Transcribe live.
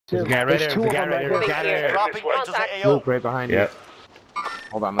There's a guy right There's there. two There's a of guy them right there. right There's a guy right there. Dropping into the AO. Luke, right behind you. Yep.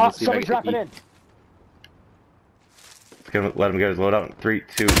 Hold on, let me see if I somebody's can dropping get in. Let him get his load out. 3,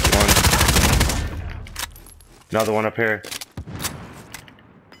 2, 1. Another one up here.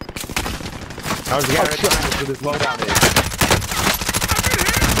 Oh, there's a guy right behind us with his loadout in.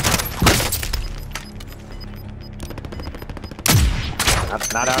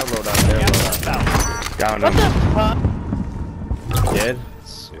 Not our loadout, their loadout. Down him. Did?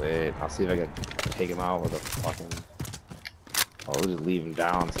 Sweet. I'll see if I can take him out with a fucking... Oh, we'll just leave him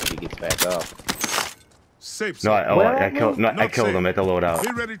down so he gets back up. Safe. No, Where I killed him at the loadout.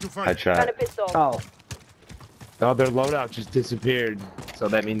 Be ready to fight. Headshot. Oh, Oh, their loadout just disappeared. So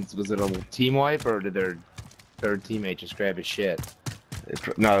that means, was it a team wipe or did their third teammate just grab his shit?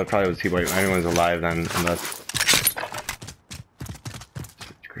 No, it probably was team wipe. Anyone's alive then, unless...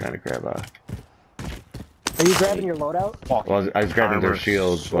 Trying to grab a... are you grabbing your loadout? Well, I was grabbing their Armor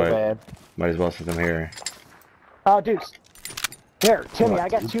shields, so but bad. might as well set them here. Oh, Dukes. Here, Timmy, What,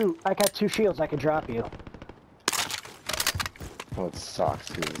 I got two shields I can drop you. Oh, it sucks,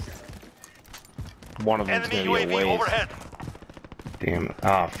 dude. One of them's Enemy gonna be a UAV waste. overhead. Damn.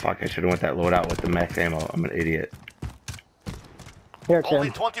 Oh, fuck. I should have went that loadout with the max ammo. I'm an idiot. Here, Only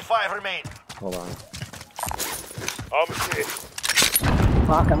Tim. 25 remain. Hold on.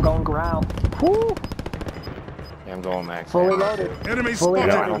 Fuck, I'm going ground. Woo! Yeah, I'm going max. Fully ammo, loaded. too. Enemy Fully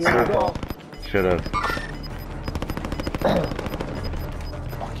spotted. Yeah, loaded. Here we go. Should have.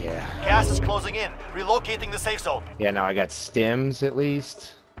 Fuck yeah. Gas is closing in. Relocating the safe zone. Yeah, now I got stims at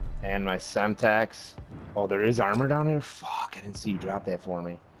least. And my Semtex. Oh, there is armor down there? Fuck, I didn't see you drop that for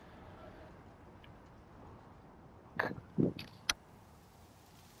me.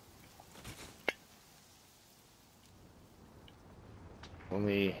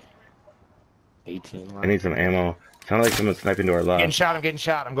 Only 18 left. I need some ammo. Sounded like someone sniping to our Getting left. shot, I'm getting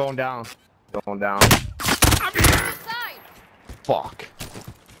shot. I'm going down. Going down. Fuck.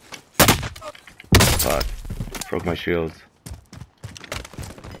 Fuck. Broke my shields.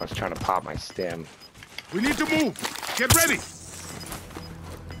 I was trying to pop my stem. We need to move. Get ready.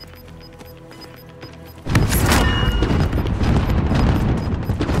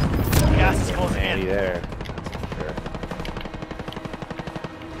 Gas is closing Andy in. there. Sure.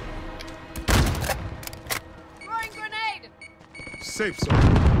 Throwing grenade! Safe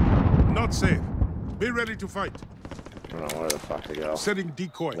zone. Not safe. Be ready to fight. I don't know where the fuck to go. Setting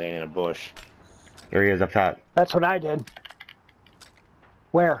decoy. Laying in a bush. There he is up top. That's what I did.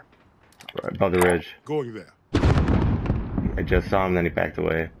 Where? Right above the ridge. Going there. I just saw him, then he backed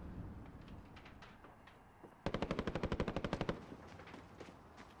away.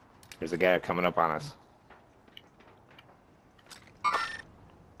 There's a guy coming up on us.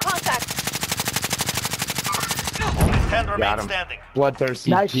 Contact! Only 10 remain Got him. standing. Bloodthirsty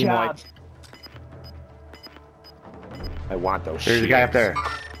Nice team job. wipes. I want those There's a guy up shields.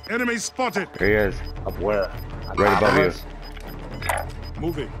 there. Enemy spotted. There he is. Up where? On Right top above of you. us?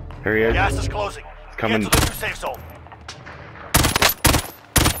 Moving. There he is. Gas is closing. coming. Get to the new safe zone.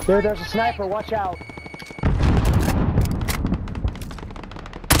 There's a sniper, watch out.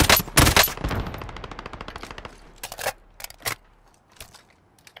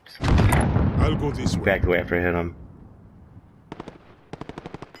 I'll go this way. Backed away after I hit him.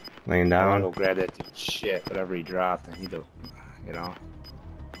 Laying I'll down. go grab that dude's shit, whatever he dropped. I need to, you know.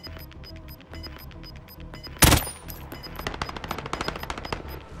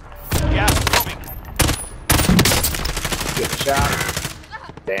 Gas is moving. Get shot.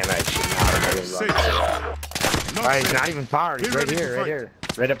 Damn, I should not have made him Safe run. zone. Not Alright, he's safe. not even fired. He's Be right ready to here, right fight. here.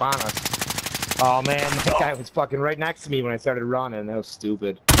 Right up on us. Oh man, that guy was fucking right next to me when I started running. That was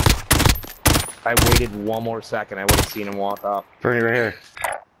stupid. If I waited one more second, I would have seen him walk up. Bernie, right here.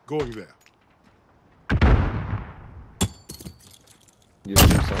 Going there. Just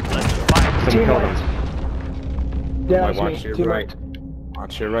do something. Fire. Someone killed him. Yeah, Might that's watch me. your Team right. right.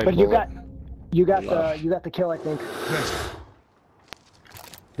 Watch your right. But you bullet. got the kill, I think. Next.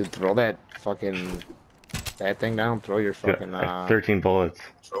 Dude, throw that fucking thing down. Throw your fucking 13 bullets.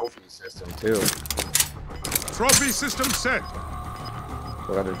 trophy system too. Trophy system set.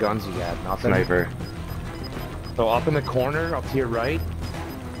 What other guns you got? Nothing. Sniper. So up in the corner, up to your right,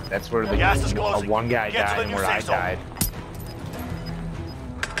 that's where the Gas is closing. one guy Get to died the and new where I safe zone. died.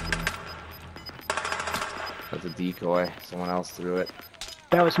 That's a decoy. Someone else threw it.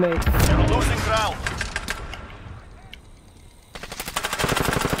 That was me. You're losing ground.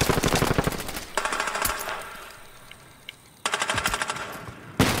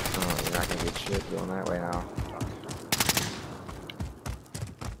 Oh, you're not gonna get shit going that way now.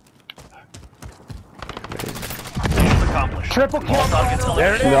 Mission accomplished. Triple kill. All targets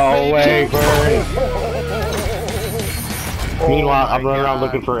There it is. No way, baby. Vern. Meanwhile, Oh I'm my running around God.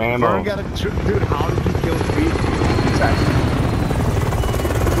 looking for ammo. Vern got a dude. How did you kill Speed?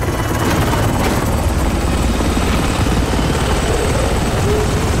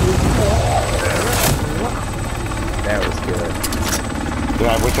 That was good. Dude,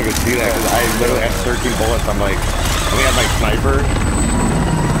 I wish I could see that because I literally had 13 bullets. I'm like, I only had my sniper,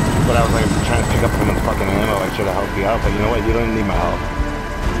 but I was like trying to pick up someone's fucking ammo. I should have helped you out, but you know what? You don't need my help.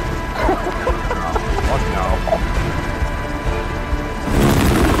 Fuck no.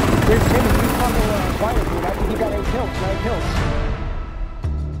 Here's Timmy. You fucking fire, dude. I think you got 8 kills. 9 kills.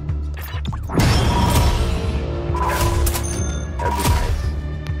 That'd be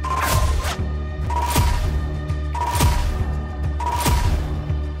nice.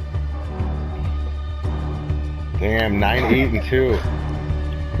 Damn, 9, 8, and 2.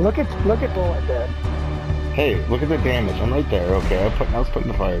 Look at Bullet dead. Hey, look at the damage. I'm right there. Okay, I was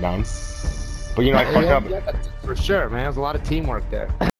putting the fire down. But you know, I fucked up. For sure, man. There's a lot of teamwork there.